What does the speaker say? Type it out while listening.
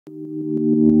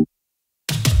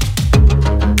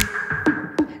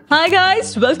Hi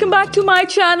guys, welcome back to my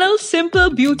channel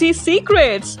Simple Beauty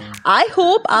Secrets. I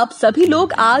hope आप सभी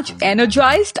लोग आज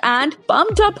energized and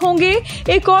pumped up होंगे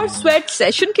एक और sweat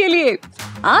session के लिए।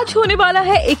 आज होने वाला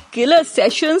है एक killer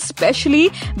session specially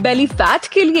belly fat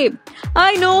के लिए।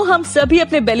 I know हम सभी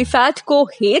अपने belly fat को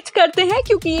hate करते हैं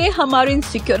क्योंकि ये हमारी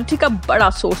insecurity का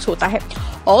बड़ा source होता है।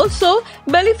 Also,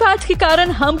 belly fat के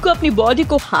कारण हमको अपनी बॉडी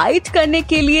को हाइड करने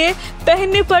के लिए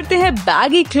पहनने पड़ते हैं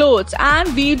baggy clothes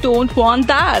and we don't want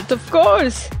that, of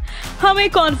course. हमें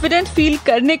कॉन्फिडेंट फील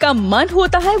करने का मन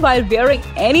होता है while wearing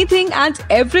anything and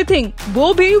everything,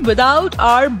 वो भी without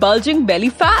our bulging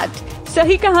belly fat.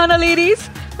 सही कहा ना लेडीज?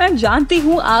 मैं जानती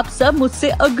हूँ आप सब मुझसे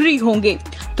अग्री होंगे।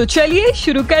 तो चलिए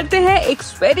शुरू करते हैं एक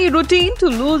sweaty routine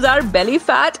to lose our belly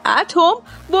fat at home,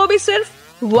 वो भी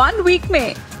सिर्फ 1 week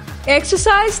में।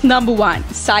 Exercise number 1,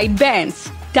 side bends.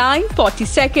 Time 40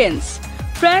 seconds.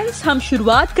 Friends, हम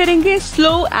शुरुआत करेंगे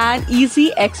स्लो एंड इजी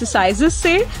एक्सरसाइजेस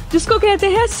से जिसको कहते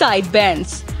हैं साइड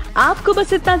बेंड्स। आपको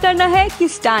बस इतना करना है कि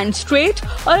स्टैंड स्ट्रेट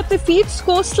और अपने फीट्स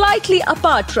को स्लाइटली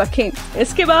अपार्ट रखें।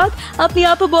 इसके बाद अपनी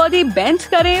अपर बॉडी बेंड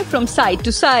करें फ्रॉम साइड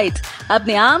टू साइड।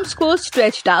 अपने आर्म्स को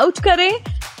स्ट्रेच्ड आउट करें।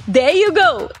 There you go!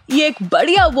 ये एक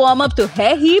बढ़िया वार्म अप तो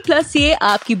है ही, प्लस ये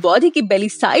आपकी बॉडी की बेली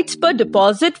साइड्स पर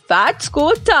डिपॉजिट फैट्स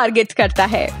को टारगेट करता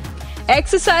है।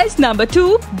 Exercise number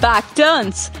 2, back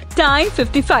turns. Time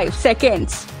 55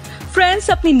 seconds. Friends,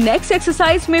 अपनी नेक्स्ट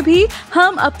एक्सरसाइज में भी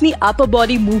हम अपनी अपर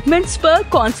बॉडी मूवमेंट्स पर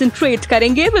कॉन्सेंट्रेट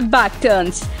करेंगे विद बैक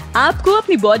टर्न्स। आपको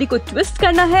अपनी बॉडी को ट्विस्ट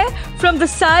करना है from the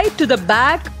side to the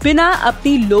back बिना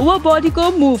अपनी लोअर बॉडी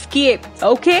को मूव किए।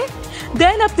 ओके?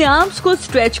 देन अपने आर्म्स को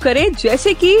स्ट्रेच करें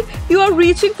जैसे कि you are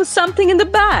reaching for something in the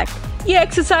back. ये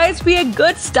एक्सरसाइज भी एक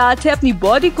गुड स्टार्ट है अपनी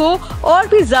बॉडी को और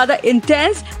भी ज्यादा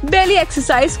इंटेंस बेली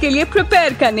एक्सरसाइज के लिए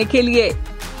प्रिपेयर करने के लिए।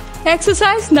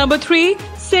 Exercise number 3,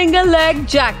 single leg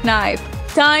Jack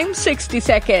knife. Time 60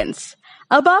 seconds.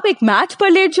 अब आप एक मैट पर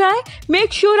लेट जाएं।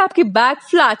 मेक श्योर आपकी बैक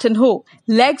फ्लैटन हो,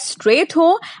 लेग स्ट्रेट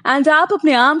हो एंड आप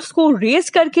अपने आर्म्स को रेज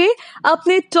करके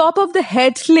अपने टॉप ऑफ द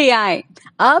हेड ले आएं।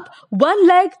 अब 1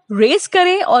 लेग रेस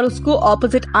करें और उसको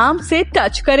ऑपोजिट आर्म से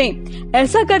टच करें।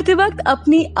 ऐसा करते वक्त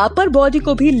अपनी अपर बॉडी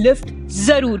को भी लिफ्ट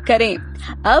जरूर करें।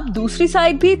 अब दूसरी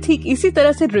साइड भी ठीक इसी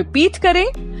तरह से रिपीट करें।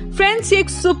 फ्रेंड्स, ये एक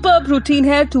सुपर्ब रूटीन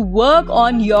है to work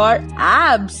on your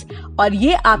abs और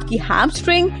ये आपकी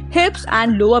हैमस्ट्रिंग, हिप्स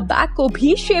एंड लोअर बैक को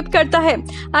भी शेप करता है।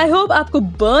 आई होप आपको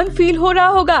बर्न फील हो रहा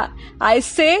होगा। आई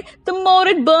से the more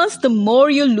it Burns the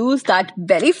more you lose that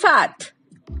belly fat.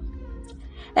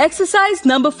 Exercise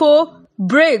number 4,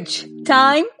 bridge.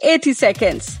 Time 80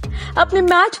 seconds. अपने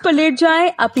मैट पर लेट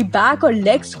जाएं, अपनी बैक और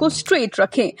लेग्स को स्ट्रेट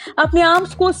रखें, अपने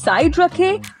आर्म्स को साइड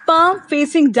रखें, पाम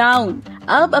फेसिंग डाउन।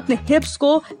 अब अपने हिप्स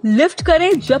को लिफ्ट करें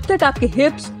जब तक आपके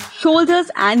हिप्स,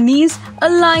 शोल्डर्स एंड नीज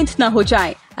अलाइंड ना हो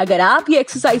जाएं। अगर आप ये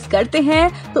एक्सरसाइज करते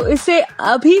हैं तो इससे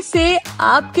अभी से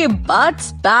आपके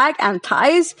buts, back and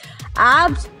thighs,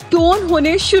 abs tone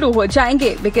होने शुरू हो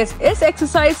जाएंगे बिकॉज इस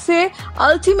एक्सरसाइज से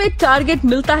अल्टीमेट टारगेट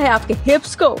मिलता है आपके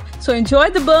हिप्स को। So enjoy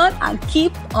the burn and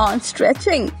keep on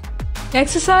stretching.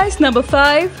 Exercise number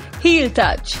 5, heal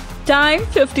touch. Time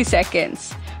 50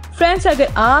 seconds. Friends,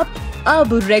 अगर आप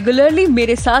अब रेगुलरली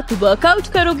मेरे साथ वर्कआउट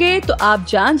करोगे तो आप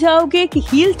जान जाओगे कि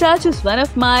heal touch is one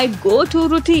of my go to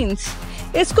routines.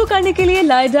 इसको करने के लिए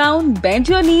lie down, bend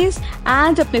your knees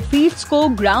and अपने फीट्स को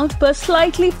ग्राउंड पर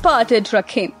स्लाइटली पार्टेड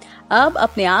रखें। अब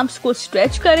अपने आर्म्स को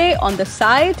स्ट्रेच करें ऑन द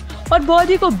साइड और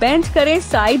बॉडी को बेंड करें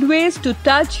sideways to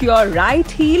touch your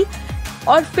right heal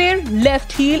और फिर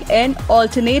लेफ्ट हील इन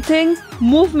ऑल्टरनेटिंग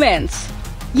मूवमेंट्स।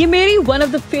 ये मेरी one of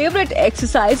the favourite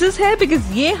exercises है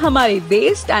बिकॉज ये हमारे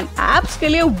वेस्ट एंड एब्स के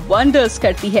लिए वंडर्स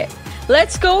करती है।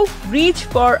 Let's go reach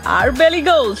for our Bailey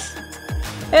goals.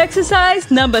 Exercise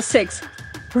number 6,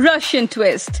 Russian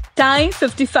twist. Time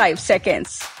 55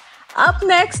 seconds. Up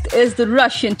next is the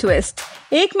Russian twist.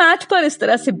 एक मैट पर इस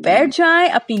तरह से बैठ जाएं,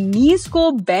 अपनी नीज को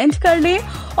बेंड कर लें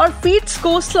और फीट्स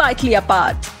को स्लाइटली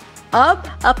अपार्ट। अब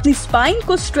अपनी स्पाइन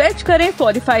को स्ट्रेच करें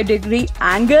 45 डिग्री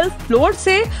एंगल फ्लोर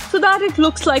से so that it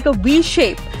looks like a V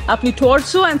shape. अपनी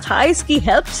टॉर्सो एंड थाइज की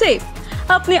हेल्प से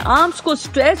अपने आर्म्स को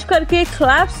स्ट्रेच करके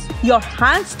क्लैप्स योर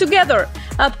हैंड्स टुगेदर।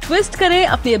 अब ट्विस्ट करें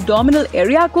अपने एब्डोमिनल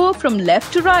एरिया को फ्रॉम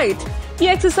लेफ्ट टू राइट।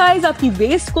 ये एक्सरसाइज आपकी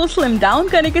वेस्ट को स्लिम डाउन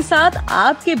करने के साथ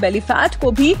आपके बेली फैट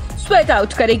को भी स्वेट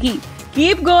आउट करेगी।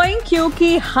 कीप गोइंग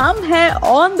क्योंकि हम हैं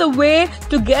on the way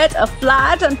to get a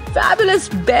flat and fabulous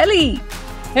Bailey.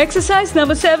 Exercise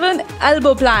number 7,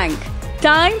 elbow Planck.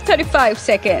 Time 35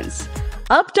 seconds.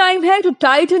 अब टाइम है to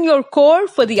Titan your core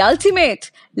for the ultimate.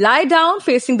 Lie down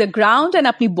facing the ground and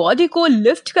अपनी body को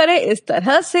lift करें इस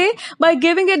तरह से by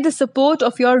giving it the support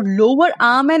of your lower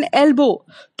arm and elbow.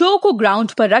 To को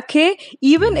ground पर रखें।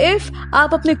 इवन इफ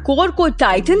आप अपने कोर को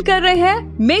टाइटन कर रहे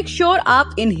हैं, मेक श्योर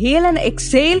आप इनहेल एंड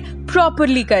एक्सहेल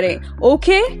प्रॉपरली करें।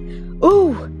 Okay?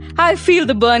 I feel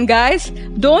the burn, guys.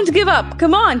 Don't give up.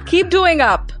 Come on, keep doing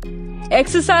up.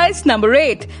 Exercise number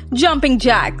 8, jumping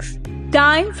jacks.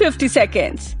 Time 50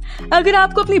 seconds. अगर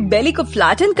आपको अपनी बेली को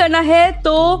फ्लैटन करना है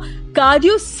तो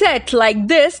cardio set like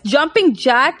this jumping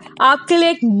Jack आपके लिए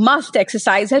एक मस्ट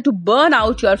एक्सरसाइज है to burn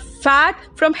out your fat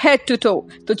from head to to.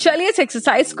 तो चलिए इस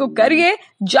एक्सरसाइज को करिए।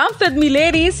 Jump with me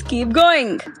ladies, keep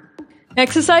going.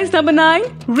 Exercise number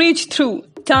 9, reach through.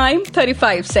 Time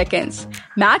 35 seconds.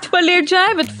 Mat पर लेट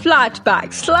जाए with flat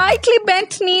back, slightly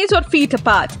bent नीज और feet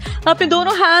apart. अपने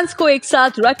दोनों हैंड्स को एक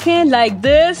साथ रखें लाइक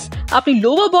दिस अपनी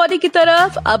लोअर बॉडी की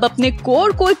तरफ। अब अपने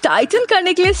कोर को टाइटन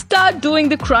करने के लिए स्टार्ट डूइंग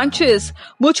द क्रंचेस।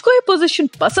 मुझको ये पोजीशन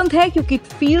पसंद है क्योंकि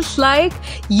इट फील्स लाइक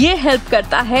ये हेल्प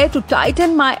करता है to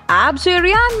Titan my abs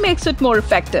area and makes it more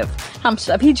effective. हम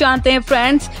सभी जानते हैं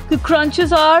फ्रेंड्स कि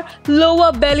crunches are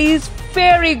lower बेलीज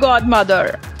Pheri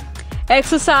godmother.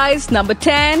 Exercise number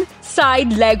 10,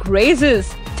 side leg raises.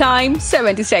 Time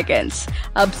 70 seconds.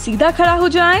 अब सीधा खड़ा हो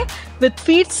जाएं with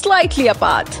feet slightly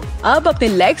apart. अब अपने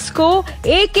legs को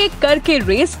एक एक करके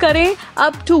रेस करें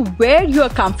up to where you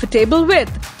are comfortable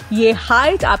with. ये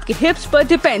हाइट आपके हिप्स पर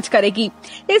डिपेंड करेगी।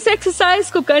 इस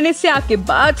एक्सरसाइज को करने से आपके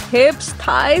बात, हिप्स,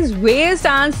 thighs, waste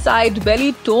and side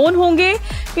Bailey tone होंगे।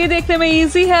 ये देखने में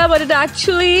इजी है but it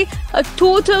actually a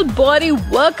total body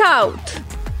workout.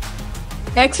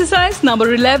 Exercise number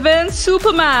 11,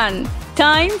 Superman.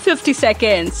 Time 50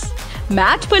 seconds.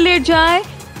 Mat पर लेट जाए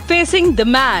facing the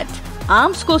mat.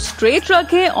 आर्म्स को स्ट्रेट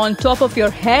रखें on top of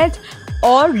your head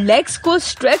और लेग्स को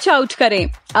स्ट्रेच आउट करें।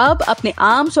 अब अपने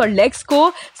आर्म्स और लेग्स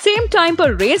को सेम टाइम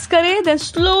पर रेस करें, then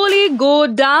slowly go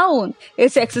down.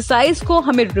 इस एक्सरसाइज को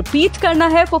हमें रिपीट करना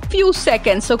है for few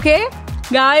seconds, okay?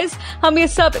 Guys, हम ये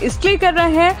सब इसलिए कर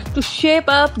रहे हैं to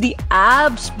shape up the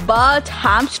abs, butt,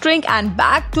 hamstring and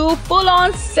back to full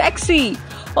on sexy.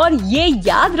 और ये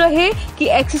याद रहे कि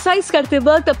एक्सरसाइज करते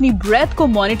वक्त अपनी ब्रेथ को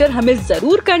मॉनिटर हमें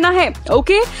जरूर करना है।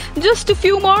 Okay, just a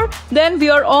few more than we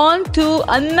are on to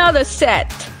another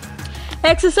set.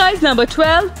 Exercise number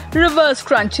 12, reverse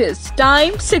crunches.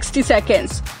 Time 60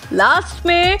 seconds. Last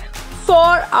में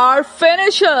फॉर आवर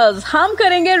फिनिशर्स हम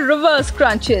करेंगे रिवर्स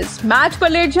क्रंचेस। मैट पर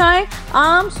लेट जाएं,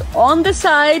 arms on the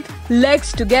side,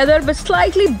 legs together with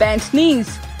slightly bent नीज।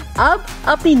 अब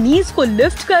अपनी नीज को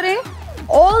lift करें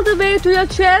all the way to your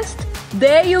chest.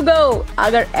 There you go.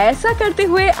 अगर ऐसा करते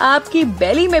हुए आपकी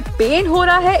बेली में पेन हो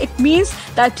रहा है, it means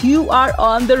that you are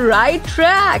on the right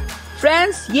track.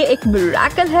 Friends, ये एक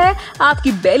मिरेकल है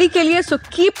आपकी बेली के लिए, so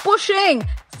keep pushing,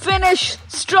 finish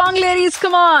strong ladies,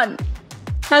 come on.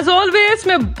 As always,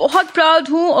 मैं बहुत प्राउड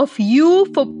हूँ of you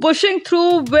for pushing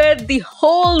through with the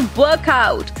whole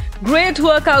workout. Great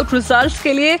workout results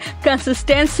के लिए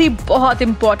consistency बहुत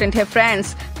important है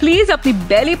friends. Please अपनी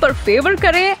belly पर favor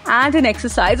करें and इन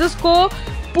exercises को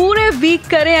पूरे week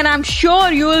करें and I'm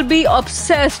sure you will be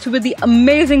obsessed with the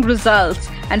amazing results.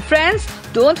 And friends,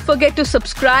 don't forget to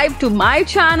subscribe to my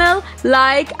channel,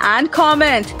 like and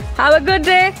comment. Have a good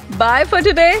day. Bye for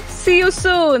today. See you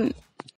soon.